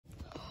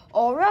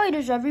Alright,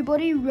 is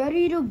everybody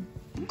ready to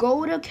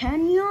go to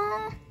Kenya?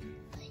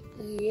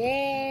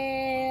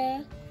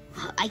 Yeah.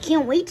 I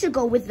can't wait to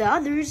go with the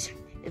others.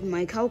 If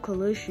my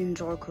calculations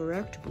are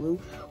correct, Blue,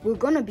 we're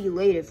gonna be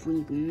late if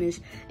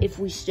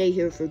we stay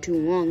here for too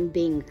long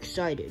being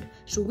excited.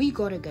 So we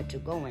gotta get to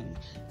going.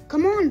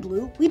 Come on,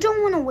 Blue, we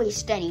don't wanna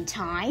waste any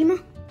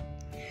time.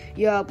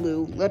 Yeah,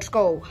 Blue, let's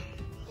go.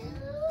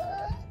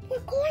 We're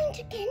going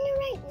to Kenya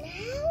right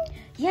now?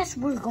 Yes,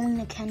 we're going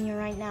to Kenya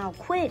right now.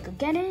 Quick,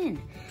 get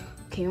in.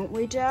 Can't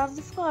wait to have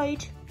the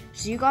flight.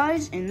 See you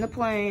guys in the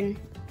plane.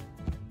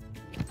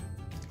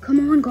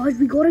 Come on, guys,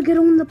 we gotta get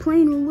on the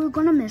plane or we're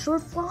gonna miss our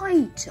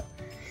flight.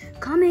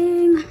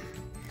 Coming.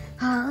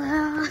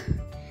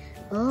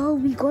 Oh,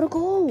 we gotta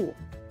go.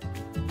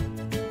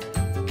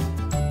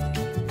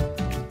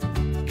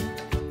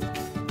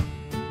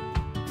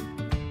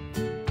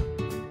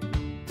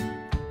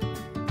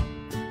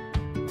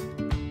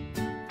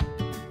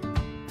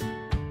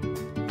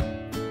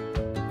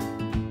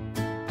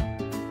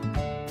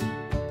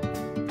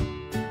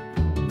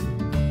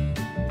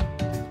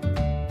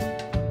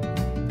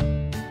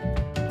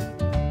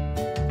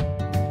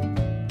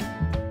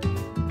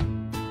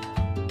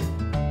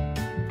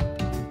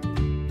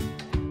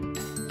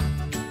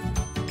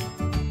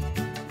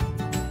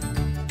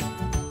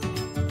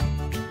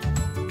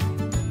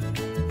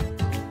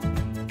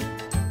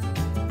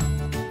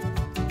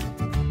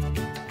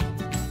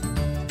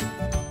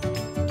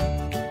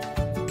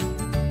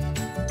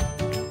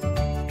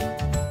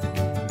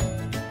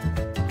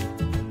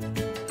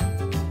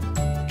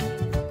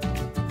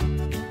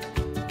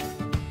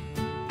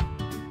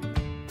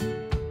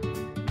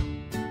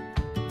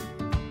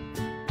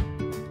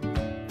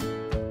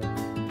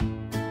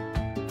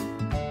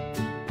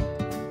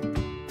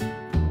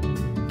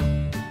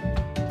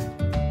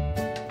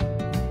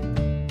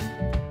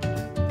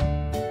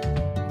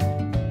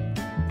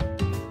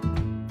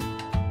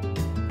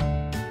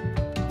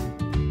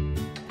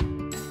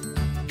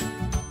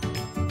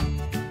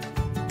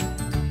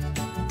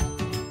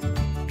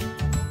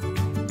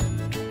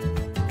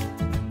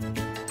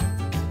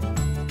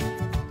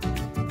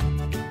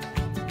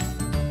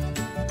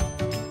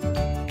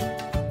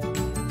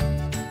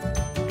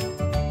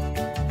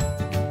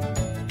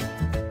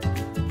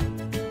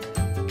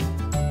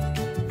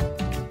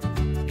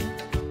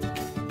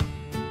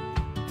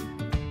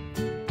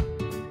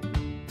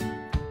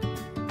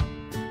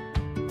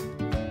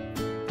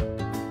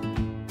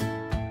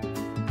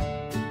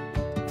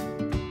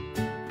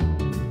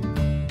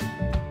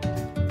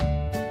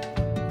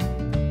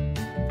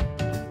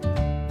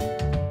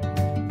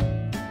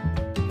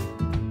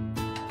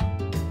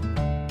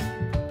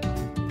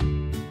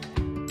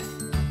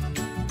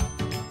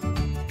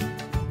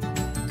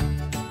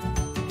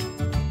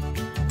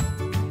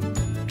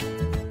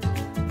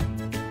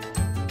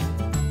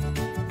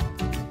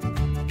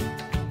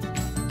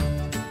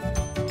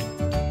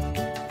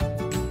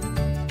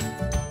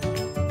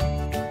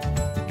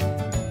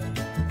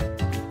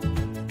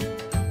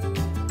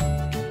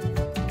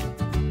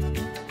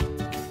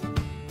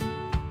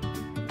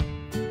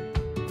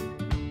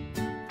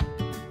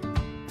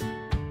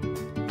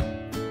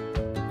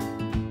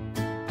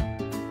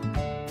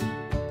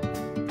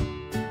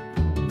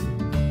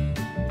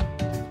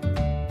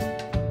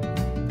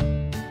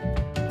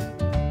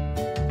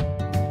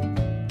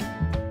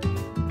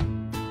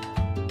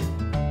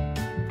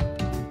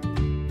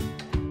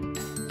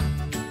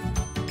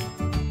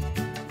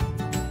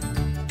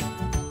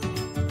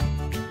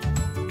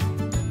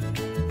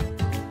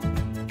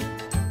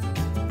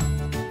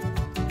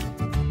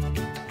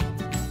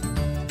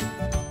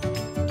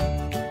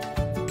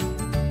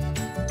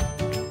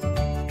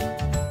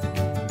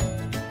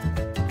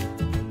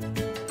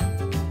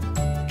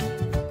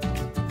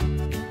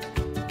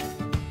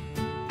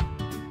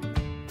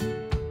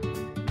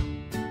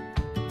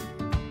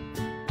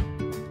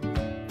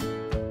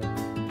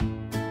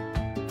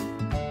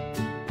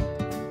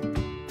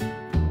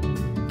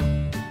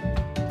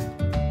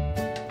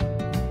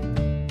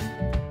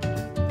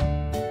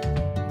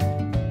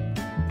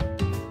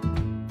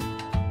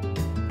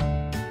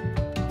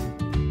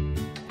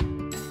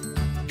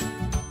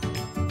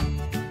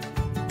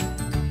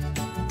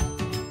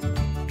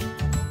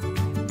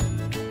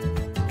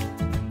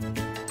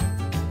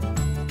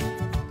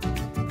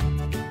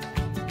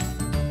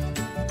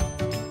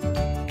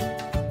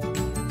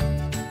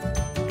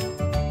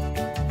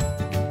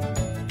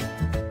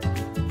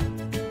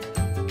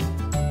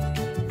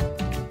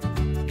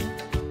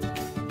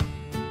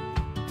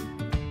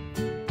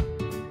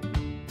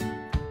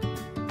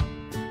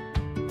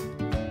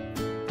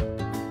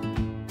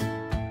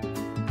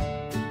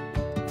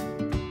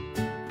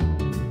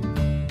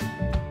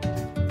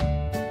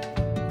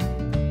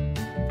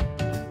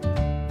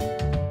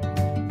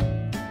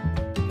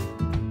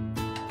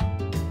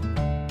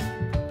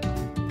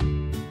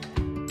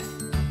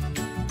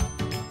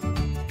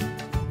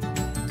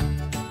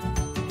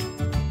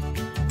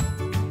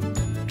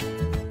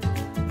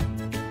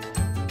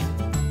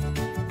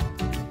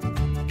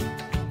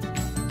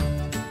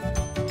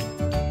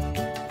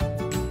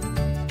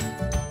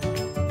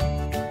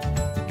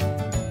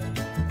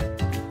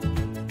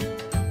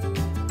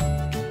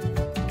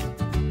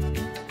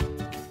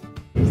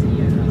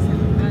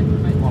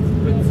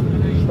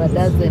 but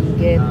doesn't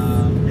get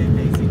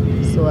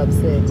so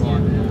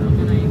upset.